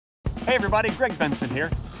Hey everybody, Greg Benson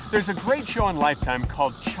here. There's a great show on Lifetime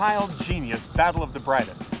called Child Genius Battle of the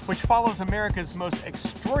Brightest, which follows America's most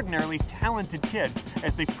extraordinarily talented kids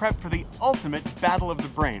as they prep for the ultimate battle of the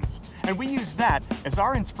brains. And we use that as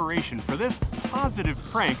our inspiration for this positive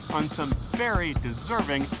prank on some very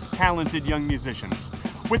deserving, talented young musicians.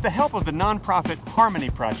 With the help of the nonprofit Harmony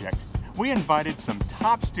Project, we invited some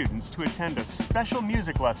top students to attend a special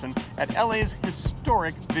music lesson at LA's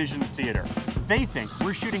historic Vision Theater. They think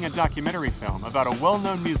we're shooting a documentary film about a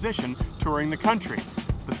well-known musician touring the country,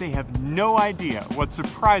 but they have no idea what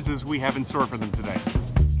surprises we have in store for them today.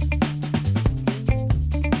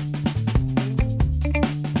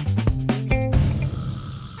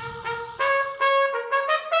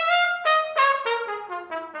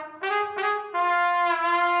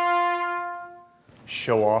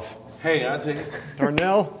 Show off. Hey, I'll take it.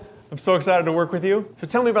 Darnell, I'm so excited to work with you. So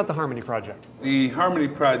tell me about the Harmony Project. The Harmony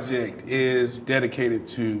Project is dedicated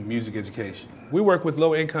to music education. We work with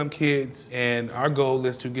low-income kids, and our goal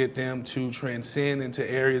is to get them to transcend into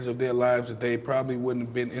areas of their lives that they probably wouldn't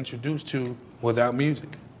have been introduced to without music.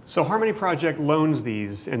 So Harmony Project loans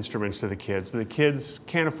these instruments to the kids, but the kids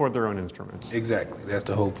can't afford their own instruments. Exactly, that's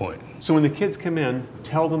the whole point. So when the kids come in,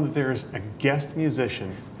 tell them that there's a guest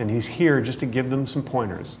musician, and he's here just to give them some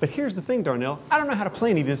pointers. But here's the thing, Darnell, I don't know how to play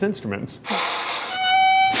any of these instruments.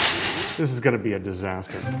 This is gonna be a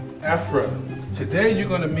disaster. Afra, today you're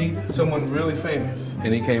gonna meet someone really famous,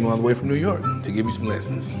 and he came all the way from New York to give you some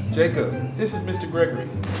lessons. Jacob, this is Mr. Gregory.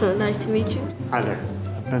 Nice to meet you. Hi there,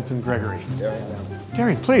 Benson Gregory.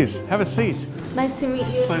 Darian, please, have a seat. Nice to meet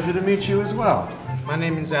you. Pleasure to meet you as well. My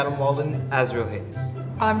name is Adam Walden, Azrael Hayes.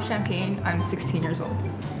 I'm Champagne, I'm 16 years old.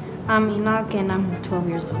 I'm Enoch and I'm 12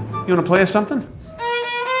 years old. You wanna play us something?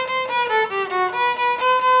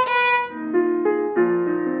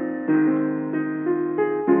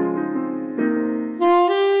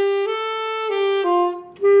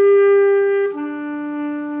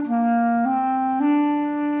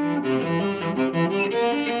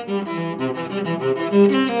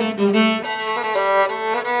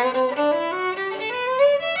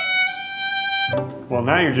 Well,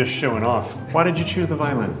 now you're just showing off. Why did you choose the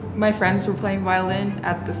violin? My friends were playing violin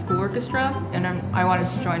at the school orchestra, and I wanted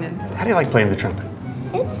to join in. So. How do you like playing the trumpet?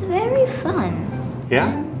 It's very fun.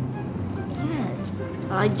 Yeah? Yes.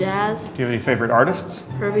 I like jazz. Do you have any favorite artists?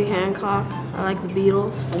 Herbie Hancock. I like the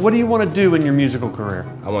Beatles. What do you want to do in your musical career?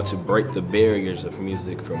 I want to break the barriers of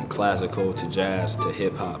music from classical to jazz to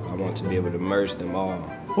hip hop. I want to be able to merge them all.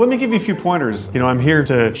 Well, let me give you a few pointers. You know, I'm here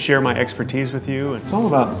to share my expertise with you. It's all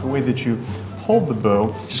about the way that you hold the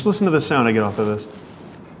bow. Just listen to the sound I get off of this.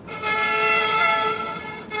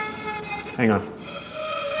 Hang on.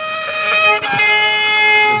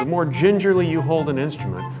 The more gingerly you hold an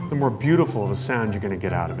instrument, the more beautiful of a sound you're going to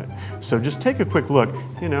get out of it. So just take a quick look.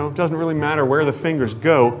 You know, it doesn't really matter where the fingers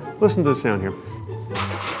go. Listen to the sound here.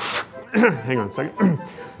 Hang on a second.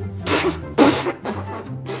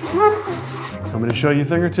 I'm going to show you a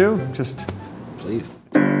thing or two. Just please.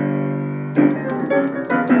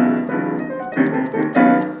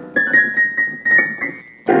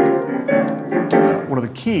 One of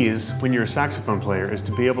the keys when you're a saxophone player is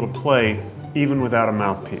to be able to play even without a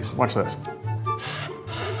mouthpiece. Watch this.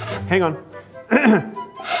 Hang on. Wait a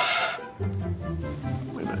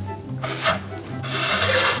minute.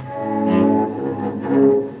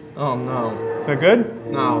 Oh no. Is that good?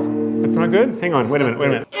 No. That's not good? Hang on, wait a minute, wait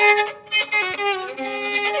a minute.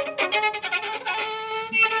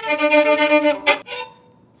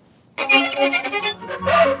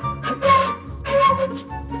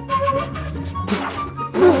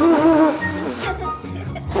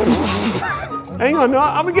 Hang on, no,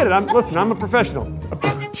 I'm gonna get it. Listen, I'm a professional.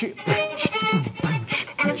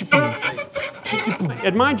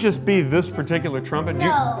 It might just be this particular trumpet.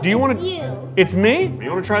 Do you want to? You. It's me? You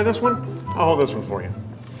want to try this one? I'll hold this one for you.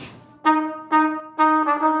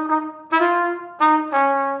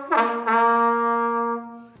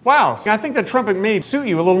 Wow, I think that trumpet may suit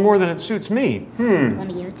you a little more than it suits me. Want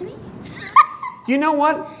to give it to me? You know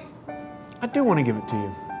what? I do want to give it to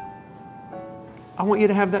you. I want you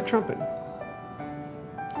to have that trumpet.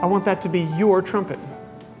 I want that to be your trumpet.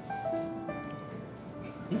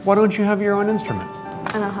 Why don't you have your own instrument?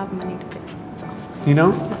 I don't have money to pay for it, so. You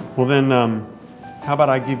know? Well then, how about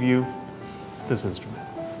I give you this instrument?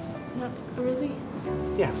 Not really?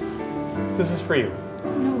 Yeah. This is for you.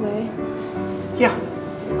 No way. Yeah.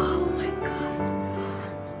 Oh my God.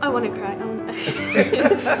 I want to cry.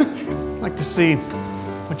 I'd like to see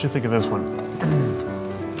what you think of this one.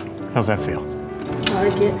 How's that feel? I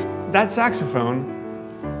like it. That saxophone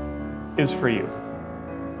is for you.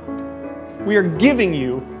 We are giving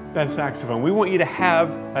you that saxophone. We want you to have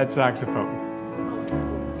that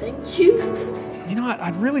saxophone. Thank you. You know what?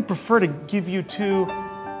 I'd really prefer to give you 2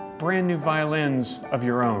 brand new violins of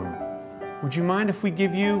your own. Would you mind if we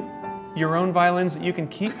give you your own violins that you can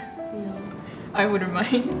keep? I wouldn't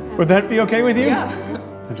mind. Would that be okay with you? Yeah.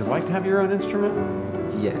 Would you like to have your own instrument?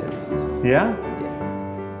 Yes. Yeah?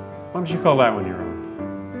 Yes. Why don't you call that one your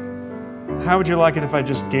own? How would you like it if I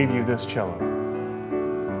just gave you this cello?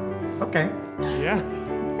 Okay. Yeah?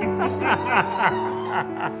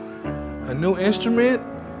 A new instrument,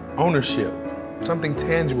 ownership. Something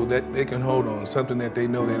tangible that they can hold on, something that they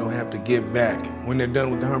know they don't have to give back when they're done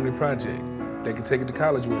with the Harmony Project. They can take it to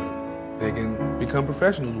college with it. They can become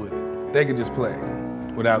professionals with it. They can just play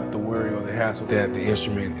without the worry or the hassle that the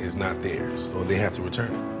instrument is not theirs or they have to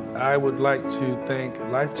return it. I would like to thank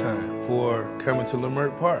Lifetime for coming to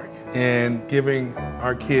Leimert Park and giving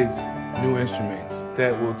our kids new instruments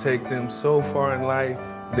that will take them so far in life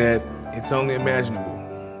that it's only imaginable.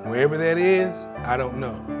 Wherever that is, I don't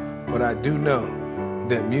know. But I do know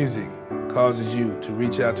that music causes you to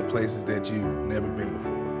reach out to places that you've never been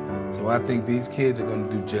before. So I think these kids are going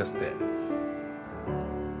to do just that.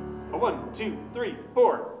 1, 2, 3,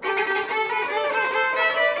 4.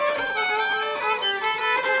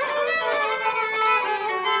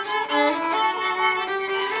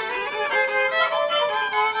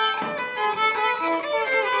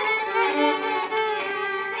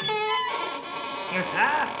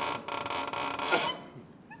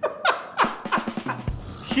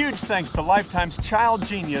 Huge thanks to Lifetime's Child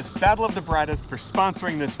Genius, Battle of the Brightest, for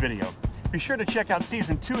sponsoring this video. Be sure to check out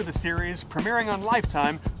Season 2 of the series, premiering on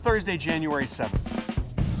Lifetime Thursday, January 7th.